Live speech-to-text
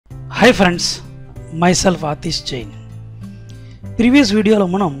Hi friends, myself Atish Jain. Previous video lo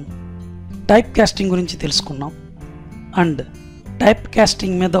manam typecasting gurinchi telusukunnam and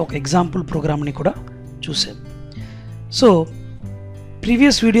typecasting మీద ఒక example programme ని కూడా చూసాం. So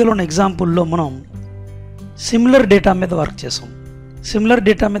previous వీడియోలో ఎగ్జాంపుల్లో మనం సిమిలర్ డేటా మీద వర్క్ చేసాం. సిమిలర్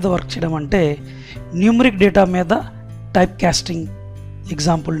డేటా మీద వర్క్ చేయడం అంటే న్యూమరిక్ డేటా మీద టైప్ కాస్టింగ్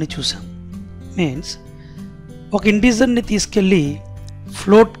ఎగ్జాంపుల్ని చూసాం. మీన్స్ ఒక ఇంటీజర్ని తీసుకెళ్ళి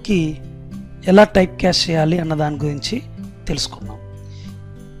ఫ్లోట్కి ఎలా టైప్ కాస్ట్ చేయాలి అన్న దాని గురించి తెలుసుకున్నాం.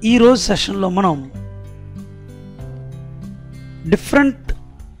 ఈరోజు సెషన్లో మనం డిఫరెంట్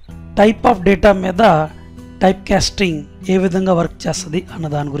టైప్ ఆఫ్ డేటా మీద టైప్ కాస్టింగ్ ఏ విధంగా వర్క్ చేస్తుంది అన్న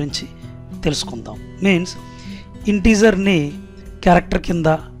దాని గురించి తెలుసుకుందాం. మీన్స్ ఇంటీజర్ని క్యారెక్టర్ కింద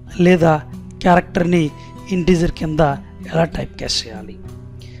లేదా క్యారెక్టర్ని ఇంటీజర్ కింద ఎలా టైప్ కాస్ట్ చేయాలి,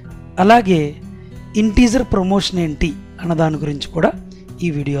 అలాగే ఇంటీజర్ ప్రమోషన్ ఏంటి అన్న దాని గురించి కూడా ఈ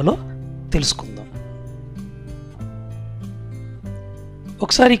వీడియోలో తెలుసుకుందాం.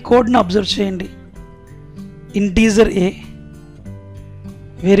 ఒకసారి ఈ కోడ్ని అబ్జర్వ్ చేయండి. ఇంటీజర్ ఏ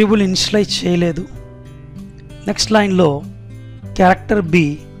వేరియబుల్ ఇనిషియలైజ్ చేయలేదు. నెక్స్ట్ లైన్లో character B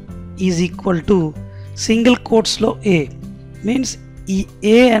is equal to single కోట్స్లో A. Means ఈ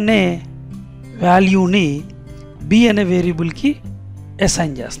ఏ అనే వాల్యూని బి అనే వేరియబుల్కి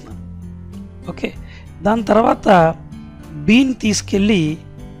అసైన్ చేస్తున్నాను. ఓకే, దాని తర్వాత బీని తీసుకెళ్ళి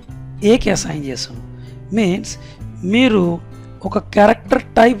ఏకి అసైన్ చేసాను. మీన్స్ మీరు ఒక క్యారెక్టర్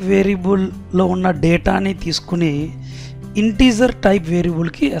టైప్ వేరియబుల్లో ఉన్న డేటాని తీసుకుని ఇంటీజర్ టైప్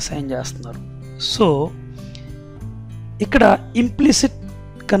వేరియబుల్కి అసైన్ చేస్తున్నారు. సో ఇక్కడ ఇంప్లిసిట్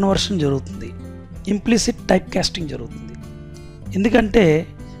కన్వర్షన్ జరుగుతుంది, ఇంప్లిసిట్ టైప్ కాస్టింగ్ జరుగుతుంది. ఎందుకంటే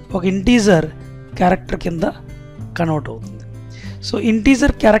ఒక ఇంటీజర్ క్యారెక్టర్ కింద కన్వర్ట్ అవుతుంది. సో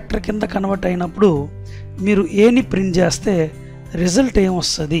ఇంటీజర్ క్యారెక్టర్ కింద కన్వర్ట్ అయినప్పుడు మీరు ఏని ప్రింట్ చేస్తే రిజల్ట్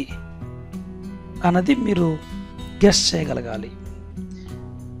ఏమొస్తుంది అన్నది మీరు గెస్ చేయగలగాలి.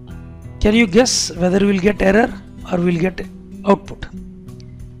 Can you guess weather will get error or will get output?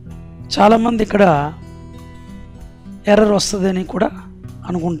 చాలామంది ఇక్కడ ఎర్రర్ వస్తుందని కూడా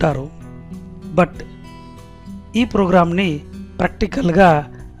అనుకుంటారు. బట్ ఈ ప్రోగ్రామ్ని ప్రాక్టికల్గా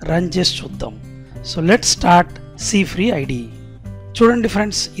రన్ చేసి చూద్దాం. So let start C free ID. చూడండి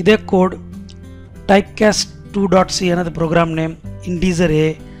ఫ్రెండ్స్, ఇదే కోడ్. typecast2.c అనేది ప్రోగ్రామ్ నేమ్. ఇంటీజర్ ఏ,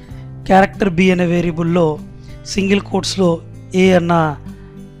 క్యారెక్టర్ బి అనే వేరియబుల్లో సింగిల్ కోట్స్లో ఏ అన్న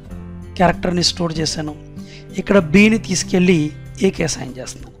క్యారెక్టర్ని స్టోర్ చేశాను. ఇక్కడ బిని తీసుకెళ్ళి ఏకి అసైన్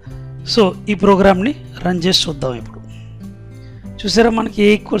చేస్తున్నాను. సో ఈ ప్రోగ్రామ్ని రన్ చేసి చూద్దాం. ఇప్పుడు చూసారా, మనకి ఏ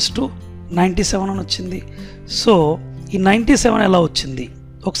ఈక్వల్స్ టు 97 అని వచ్చింది. సో ఈ 97 ఎలా వచ్చింది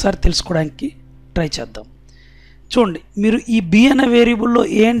ఒకసారి తెలుసుకోవడానికి ట్రై చేద్దాం. చూడండి, మీరు ఈ బి అనే వేరియబుల్లో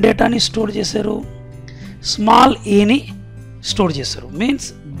ఏం డేటాని స్టోర్ చేశారు? స్మాల్ ఏని స్టోర్ చేశారు. మీన్స్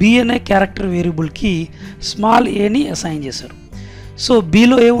బి అనే క్యారెక్టర్ వేరియబుల్కి స్మాల్ ఏని అసైన్ చేశారు. సో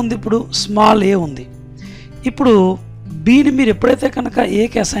బిలో ఏ ఉంది? ఇప్పుడు స్మాల్ ఏ ఉంది. ఇప్పుడు బిని మీరు ఎప్పుడైతే కనుక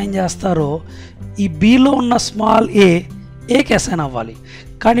ఏకి అసైన్ చేస్తారో ఈ బిలో ఉన్న స్మాల్ ఏకి అసైన్ అవ్వాలి.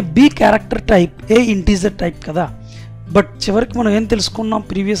 కానీ బి క్యారెక్టర్ టైప్, ఏ ఇంటీజర్ టైప్ కదా. బట్ చివరికి మనం ఏం తెలుసుకున్నాం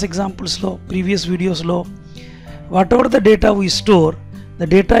ప్రీవియస్ ఎగ్జాంపుల్స్లో, ప్రీవియస్ వీడియోస్లో? whatever the data we store, the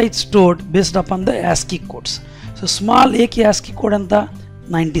data is stored based upon the ASCII codes. So small a ki ASCII code anta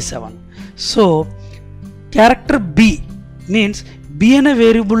 97. So character b means b అనే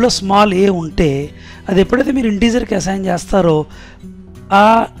వేరియబుల్లో small ఏ ఉంటే అది ఎప్పుడైతే మీరు ఇంటీజర్కి అసైన్ చేస్తారో ఆ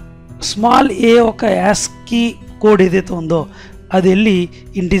స్మాల్ ఏ ఒక ASCII code ఏదైతే ఉందో అది వెళ్ళి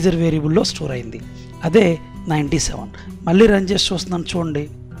ఇంటీజర్ వేరియబుల్లో స్టోర్ అయింది. అదే 97. మళ్ళీ రన్ చేసి చూస్తున్నాను, చూడండి.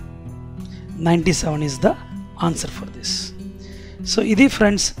 97 is the answer for this. So ఇది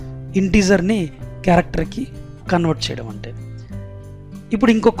ఫ్రెండ్స్ ఇంటీజర్ని క్యారెక్టర్కి కన్వర్ట్ చేయడం అంటే.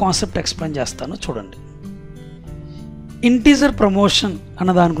 ఇప్పుడు ఇంకో కాన్సెప్ట్ ఎక్స్ప్లెయిన్ చేస్తాను, చూడండి. ఇంటీజర్ ప్రమోషన్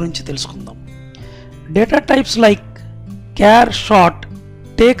అన్న దాని గురించి తెలుసుకుందాం. Data types like క్యార్, short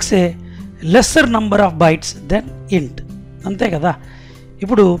takes A lesser number of bytes then ఇంట్. అంతే కదా.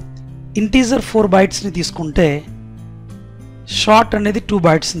 ఇప్పుడు ఇంటీజర్ 4 బైట్స్ని తీసుకుంటే షార్ట్ అనేది 2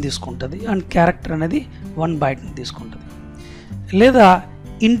 బైట్స్ని తీసుకుంటుంది అండ్ క్యారెక్టర్ అనేది 1 బైట్ని తీసుకుంటుంది. లేదా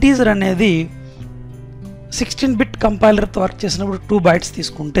ఇంటీజర్ అనేది 16 బిట్ కంపైలర్తో వర్క్ చేసినప్పుడు 2 బైట్స్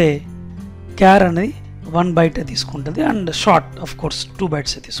తీసుకుంటే క్యార్ అనేది 1 బైటే తీసుకుంటుంది అండ్ షార్ట్ ఆఫ్ కోర్స్ 2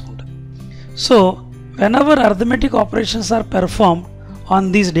 బైట్సే తీసుకుంటుంది. So whenever arithmetic operations are perform on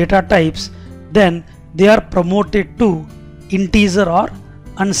these data types then they are promoted to integer are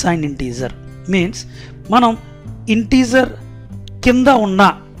unsigned integer. Means మనం ఇంటీజర్ కింద ఉన్న,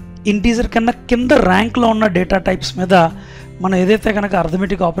 ఇంటీజర్ కన్నా కింద ర్యాంక్లో ఉన్న డేటా టైప్స్ మీద మనం ఏదైతే కనుక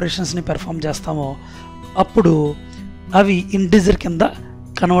అర్థమెటిక్ ఆపరేషన్స్ని పెర్ఫామ్ చేస్తామో అప్పుడు అవి ఇంటీజర్ కింద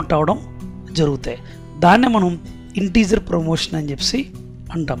కన్వర్ట్ అవ్వడం జరుగుతాయి. దాన్నే మనం ఇంటీజర్ ప్రమోషన్ అని చెప్పి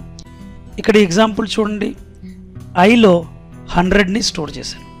అంటాం. ఇక్కడ ఎగ్జాంపుల్ చూడండి, ఐలో 100ని స్టోర్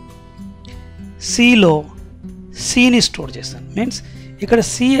చేశాను, సిలో సిని స్టోర్ చేశాను. మీన్స్ ఇక్కడ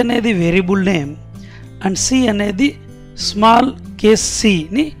సి అనేది వేరియబుల్ నేమ్ అండ్ సి అనేది స్మాల్ కేస్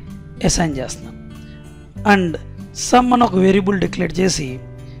సిని అసైన్ చేస్తున్నాను. అండ్ సమ్ అని ఒక వేరియబుల్ డిక్లేర్ చేసి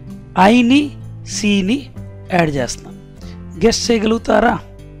ఐని సిని యాడ్ చేస్తున్నాను. గెస్ చేయగలుగుతారా?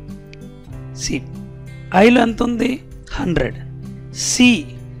 సి ఐలో ఎంత ఉంది? 100.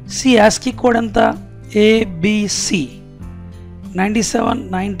 సి యాస్కీ కోడ్ ఎంత? ABC 97,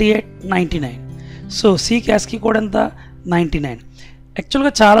 98, 99. సో సికి యాస్కీ కోడ్ ఎంత? 99.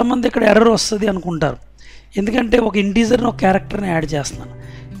 యాక్చువల్గా చాలామంది ఇక్కడ ఎర్రర్ వస్తుంది అనుకుంటారు, ఎందుకంటే ఒక ఇంటీజర్ని ఒక క్యారెక్టర్ని యాడ్ చేస్తున్నాను.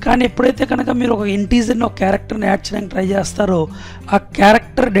 కానీ ఎప్పుడైతే కనుక మీరు ఒక ఇంటీజర్ని ఒక క్యారెక్టర్ని యాడ్ చేయడానికి ట్రై చేస్తారో ఆ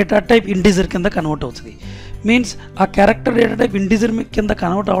క్యారెక్టర్ డేటా టైప్ ఇంటీజర్ కింద కన్వర్ట్ అవుతుంది. మీన్స్ ఆ క్యారెక్టర్ డేటా టైప్ ఇంటీజర్ కింద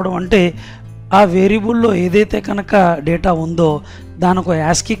కన్వర్ట్ అవ్వడం అంటే ఆ వేరియబుల్లో ఏదైతే కనుక డేటా ఉందో దానికి ఒక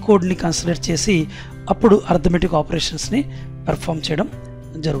యాస్కీ కోడ్ని కన్సిడర్ చేసి అప్పుడు అర్థమెటిక్ ఆపరేషన్స్ని పెర్ఫామ్ చేయడం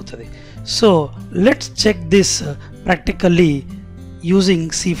జరుగుతుంది. So let's check this practically using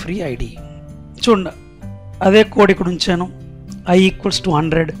C free ID. చూడండి, అదే కోడ్ ఇక్కడ ఉంచాను. I =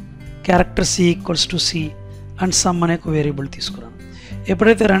 100, character C = C and some అనే ఒక వేరియబుల్ తీసుకున్నాను.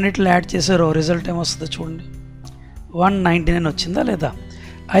 ఎప్పుడైతే రెండిట్లో యాడ్ చేశారో రిజల్ట్ ఏమొస్తుందో చూడండి, 199 వచ్చిందా లేదా?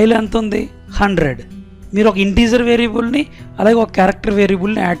 ఐలో ఎంత ఉంది? 100. మీరు ఒక ఇంటీజర్ వేరియబుల్ని అలాగే ఒక క్యారెక్టర్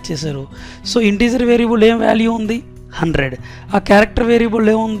వేరియబుల్ని యాడ్ చేశారు. సో ఇంటీజర్ వేరియబుల్ ఏం వాల్యూ ఉంది? 100. ఆ క్యారెక్టర్ వేరియబుల్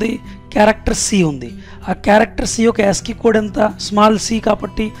ఏముంది? క్యారెక్టర్ C ఉంది. ఆ క్యారెక్టర్ C యొక్క యాస్కీ కోడ్ ఎంత? స్మాల్ c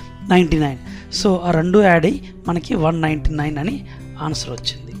కాబట్టి 99. సో ఆ రెండు యాడ్ అయ్యి మనకి 199 అని ఆన్సర్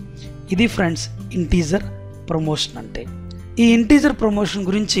వచ్చింది. ఇది ఫ్రెండ్స్ ఇంటీజర్ ప్రమోషన్ అంటే. ఈ ఇంటీజర్ ప్రమోషన్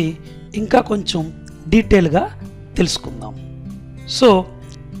గురించి ఇంకా కొంచెం డీటెయిల్గా తెలుసుకుందాం. సో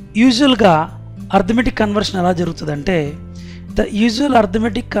యూజువల్గా అర్థమెటిక్ కన్వర్షన్ ఎలా జరుగుతుందంటే, the usual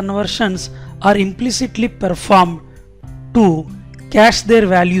arithmetic conversions are implicitly performed to cash there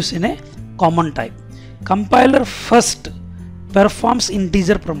values in a common type. Compiler first performs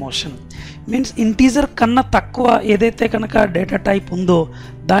integer promotion. Means integer కన్నా తక్కువ ఏదైతే కనుక డేటా టైప్ ఉందో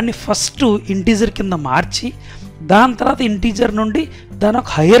దాన్ని ఫస్ట్ ఇంటీజర్ కింద మార్చి దాని తర్వాత ఇంటీజర్ నుండి దాని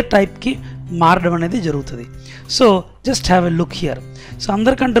ఒక హయ్యర్ టైప్కి మారడం అనేది జరుగుతుంది. So just have a look here. So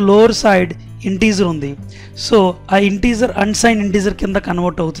అందరికంటే లోవర్ సైడ్ ఇంటీజర్ ఉంది. సో ఆ ఇంటీజర్ అన్సైన్ ఇంటీజర్ కింద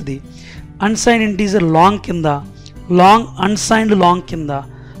కన్వర్ట్ అవుతుంది. అన్సైన్ ఇంటీజర్ లాంగ్ కింద, లాంగ్ అన్సైన్డ్ లాంగ్ కింద,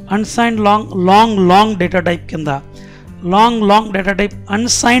 అన్సైన్డ్ లాంగ్ డేటా టైప్ కింద, long data type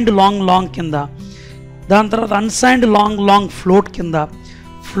unsigned long కింద, దాని తర్వాత అన్సైన్డ్ లాంగ్ ఫ్లోట్ కింద,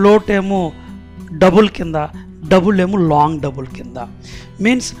 ఫ్లోట్ ఏమో డబుల్ కింద, డబుల్ ఏమో లాంగ్ డబుల్ కింద.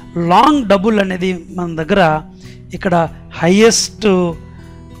 మీన్స్ లాంగ్ డబుల్ అనేది మన దగ్గర ఇక్కడ హైయెస్ట్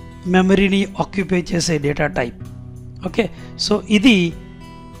మెమరీని ఆక్యుపై చేసే డేటా టైప్. ఓకే, సో ఇది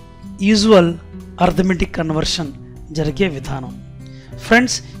యూజువల్ అర్థమెటిక్ కన్వర్షన్ జరిగే విధానం.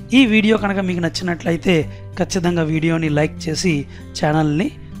 ఫ్రెండ్స్, ఈ వీడియో కనుక మీకు నచ్చినట్లయితే ఖచ్చితంగా వీడియోని లైక్ చేసి ఛానల్ని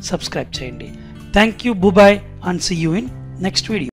సబ్స్క్రైబ్ చేయండి. Thank you, బుబాయ్ and see you in next video.